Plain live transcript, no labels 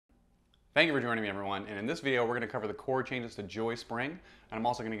Thank you for joining me, everyone, and in this video we're going to cover the chord changes to Joy Spring, and I'm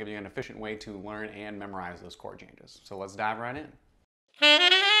also going to give you an efficient way to learn and memorize those chord changes. So let's dive right in.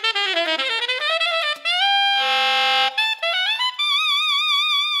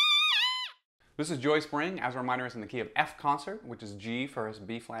 This is Joy Spring. As a reminder, it's in the key of F concert, which is G for us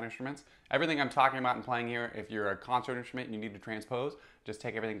B flat instruments. Everything I'm talking about and playing here, if you're a concert instrument and you need to transpose, just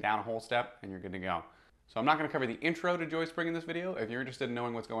take everything down a whole step and you're good to go. So I'm not going to cover the intro to Joy Spring in this video. If you're interested in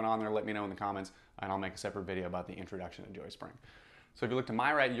knowing what's going on there, let me know in the comments and I'll make a separate video about the introduction to Joy Spring. So if you look to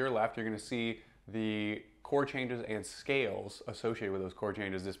my right, your left, you're going to see the chord changes and scales associated with those chord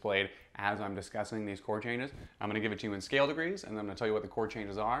changes displayed as I'm discussing these chord changes. I'm going to give it to you in scale degrees, and then I'm going to tell you what the chord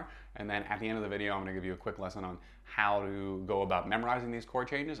changes are, and then at the end of the video I'm going to give you a quick lesson on how to go about memorizing these chord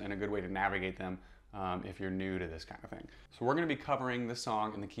changes and a good way to navigate them if you're new to this kind of thing. So we're going to be covering this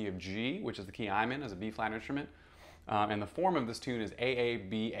song in the key of G, which is the key I'm in as a B flat instrument, and the form of this tune is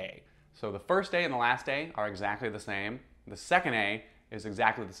A-A-B-A. So the first A and the last A are exactly the same. The second A is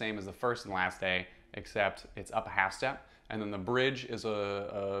exactly the same as the first and last A, except it's up a half step. And then the bridge is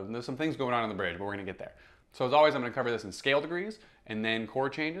there's some things going on in the bridge, but we're going to get there. So as always, I'm going to cover this in scale degrees and then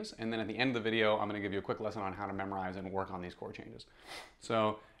chord changes. And then at the end of the video, I'm going to give you a quick lesson on how to memorize and work on these chord changes.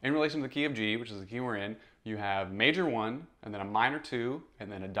 So in relation to the key of G, which is the key we're in, you have major 1, and then a minor 2, and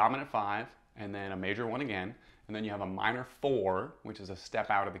then a dominant 5, and then a major 1 again. And then you have a minor 4, which is a step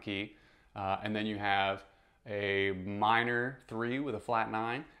out of the key. And then you have a minor 3 with a flat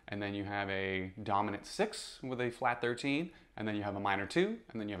 9, and then you have a dominant 6 with a flat 13, and then you have a minor 2,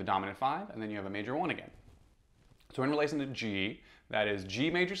 and then you have a dominant 5, and then you have a major 1 again. So in relation to G, that is G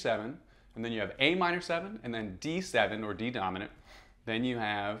major 7, and then you have A minor 7, and then D7 or D dominant. Then you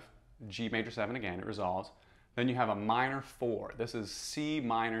have G major 7 again, it resolves. Then you have a minor 4. This is C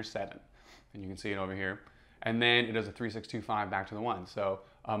minor 7, and you can see it over here. And then it does a 3, 6, 2, 5 back to the 1. So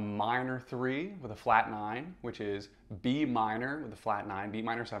a minor 3 with a flat 9, which is B minor with a flat 9, B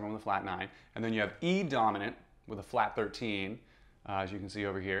minor 7 with a flat 9. And then you have E dominant with a flat 13, as you can see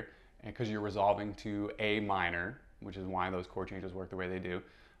over here, because you're resolving to A minor, which is why those chord changes work the way they do.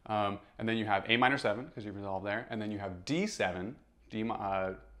 And then you have A minor 7, because you resolve there. And then you have D7,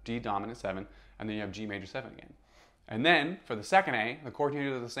 D dominant 7, and then you have G major 7 again. And then for the second A, the chord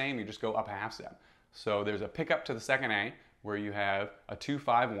changes are the same, you just go up a half step. So there's a pickup to the second A where you have a 2,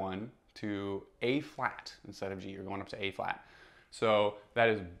 5, 1 to A flat instead of G. You're going up to A flat. So that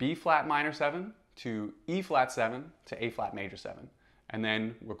is B flat minor 7 to E flat 7 to A flat major 7. And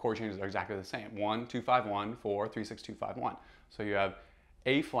then the chord changes are exactly the same. 1, 2, 5, 1, 4, 3, 6, 2, 5, 1. So you have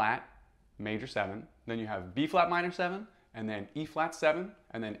A flat major 7, then you have B flat minor 7, and then E flat 7,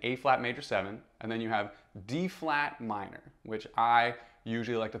 and then A flat major 7, and then you have D flat minor, which I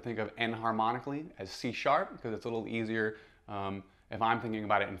usually like to think of enharmonically as C sharp because it's a little easier. If I'm thinking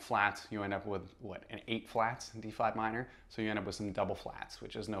about it in flats, you end up with what, an 8 flats in D flat minor, so you end up with some double flats,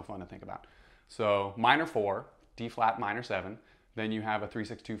 which is no fun to think about. So minor 4, D flat minor 7, then you have a 3,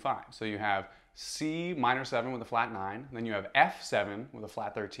 6, 2, 5. So you have C minor 7 with a flat 9, then you have F7 with a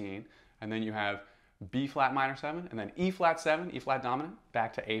flat 13, and then you have B flat minor 7, and then E flat 7, E flat dominant,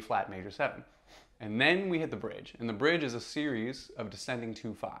 back to A flat major 7. And then we hit the bridge, and the bridge is a series of descending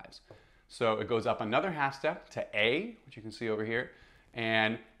 2 5s. So it goes up another half step to A, which you can see over here,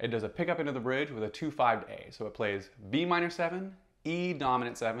 and it does a pickup into the bridge with a 2 5 to A. So it plays B minor 7, E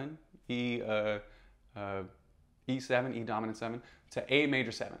dominant 7, E7, E dominant 7 to A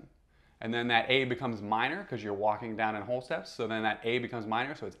major 7. And then that A becomes minor because you're walking down in whole steps. So then that A becomes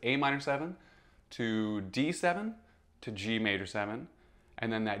minor, so it's A minor 7 to D7 to G major 7.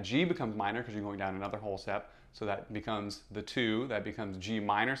 And then that G becomes minor because you're going down another whole step. So that becomes the 2, that becomes G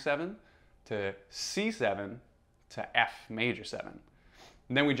minor 7 to C7 to F major 7.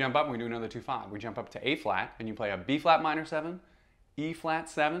 And then we jump up and we do another 2 5. We jump up to A flat and you play a B flat minor 7, E flat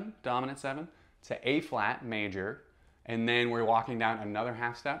 7, dominant 7 to A flat major. And then we're walking down another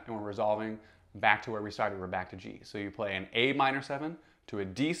half step and we're resolving back to where we started. We're back to G. So you play an A minor 7 to a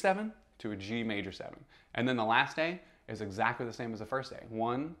D7 to a G major 7. And then the last A is exactly the same as the first A.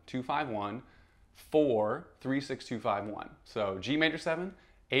 1, 2, 5, 1, 4, 3, 6, 2, 5, 1. So G major 7,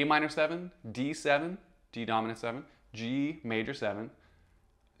 A minor 7, D7, D dominant 7, G major 7,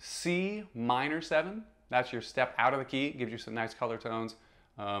 C minor 7. That's your step out of the key. Gives you some nice color tones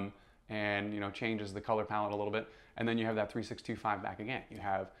and changes the color palette a little bit. And then you have that 3, 6, 2, 5 back again. You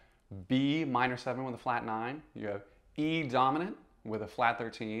have B minor 7 with a flat 9. You have E dominant with a flat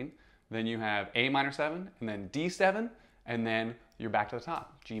 13. Then you have A minor 7, and then D7, and then you're back to the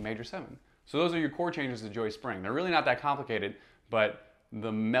top, G major 7. So those are your chord changes to Joy Spring. They're really not that complicated, but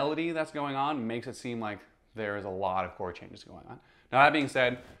the melody that's going on makes it seem like there is a lot of chord changes going on. Now that being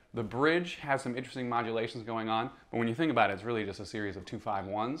said, The bridge has some interesting modulations going on, but when you think about it, it's really just a series of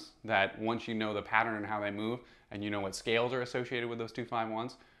 2-5-1s that once you know the pattern and how they move, and you know what scales are associated with those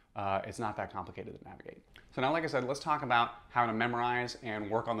 2-5-1s, it's not that complicated to navigate. So now, like I said, let's talk about how to memorize and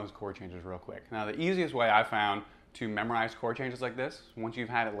work on those chord changes real quick. Now, the easiest way I found to memorize chord changes like this, once you've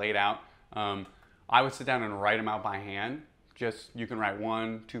had it laid out, I would sit down and write them out by hand. Just, you can write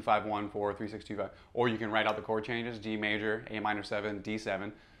 1, 2, 5, 1, 4, 3, 6, 2, 5, or you can write out the chord changes, G major, A minor 7,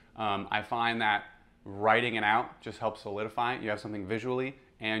 D7. I find that writing it out just helps solidify it. You have something visually,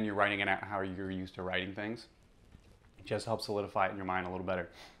 and you're writing it out how you're used to writing things. It just helps solidify it in your mind a little better.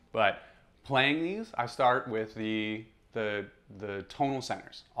 But playing these, I start with the tonal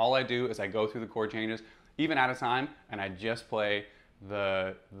centers. All I do is I go through the chord changes, even at a time, and I just play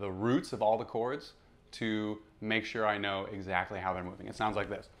the roots of all the chords to make sure I know exactly how they're moving. It sounds like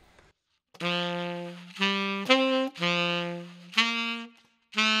this.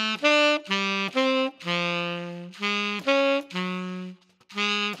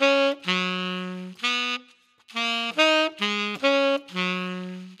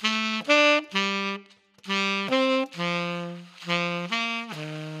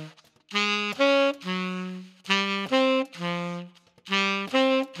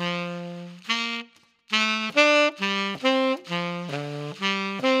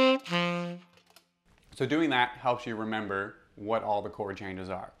 So doing that helps you remember what all the chord changes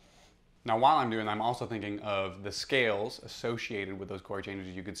are. Now, while I'm doing that, I'm also thinking of the scales associated with those chord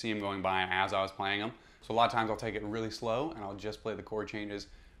changes. You could see them going by as I was playing them. So a lot of times I'll take it really slow and I'll just play the chord changes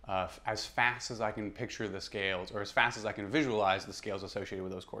as fast as I can picture the scales, or as fast as I can visualize the scales associated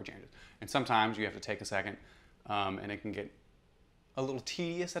with those chord changes. And sometimes you have to take a second, and it can get a little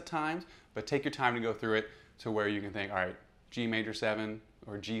tedious at times, but take your time to go through it to where you can think, all right, G major 7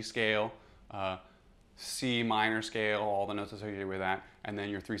 or G scale, C minor scale, all the notes associated with that, and then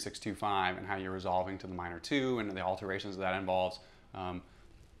your 3, 6, 2, 5, and how you're resolving to the minor 2 and the alterations that involves.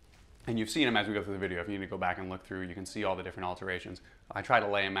 And you've seen them as we go through the video. If you need to go back and look through, you can see all the different alterations. I try to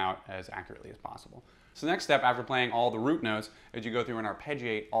lay them out as accurately as possible. So the next step after playing all the root notes is you go through and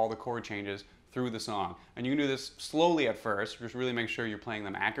arpeggiate all the chord changes through the song. And you can do this slowly at first, just really make sure you're playing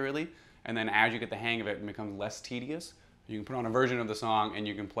them accurately, and then as you get the hang of it, it becomes less tedious. You can put on a version of the song and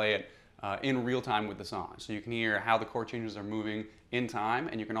you can play it in real time with the song. So you can hear how the chord changes are moving in time,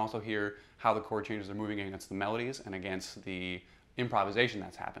 and you can also hear how the chord changes are moving against the melodies and against the improvisation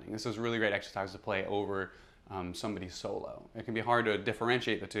that's happening. This is a really great exercise to play over somebody's solo. It can be hard to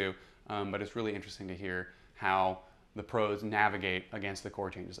differentiate the two, but it's really interesting to hear how the pros navigate against the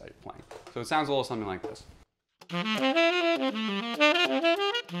chord changes that you're playing. So it sounds a little something like this.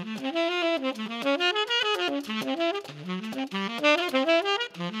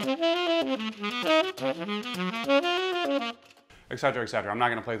 Etc., etc. I'm not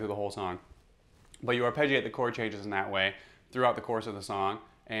going to play through the whole song, but you arpeggiate the chord changes in that way throughout the course of the song,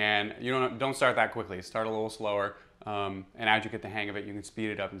 and you don't start that quickly. Start a little slower, and as you get the hang of it, you can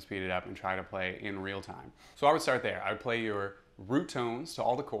speed it up and try to play in real time. So I would start there. I would play your root tones to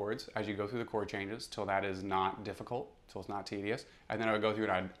all the chords as you go through the chord changes till that is not difficult, till it's not tedious, and then I would go through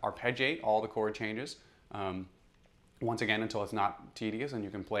and I'd arpeggiate all the chord changes once again until it's not tedious, and you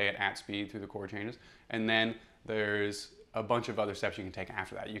can play it at speed through the chord changes. And then there's a bunch of other steps you can take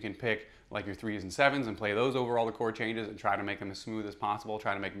after that. You can pick like your 3s and 7s and play those over all the chord changes and try to make them as smooth as possible,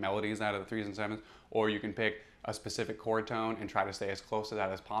 try to make melodies out of the 3s and 7s, or you can pick a specific chord tone and try to stay as close to that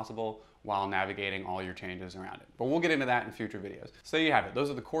as possible while navigating all your changes around it. But we'll get into that in future videos. So there you have it. Those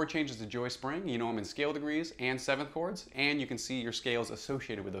are the chord changes to Joy Spring. You know them in scale degrees and 7th chords, and you can see your scales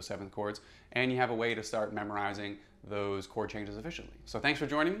associated with those 7th chords, and you have a way to start memorizing those chord changes efficiently. So thanks for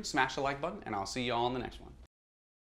joining me. Smash the like button, and I'll see you all in the next one.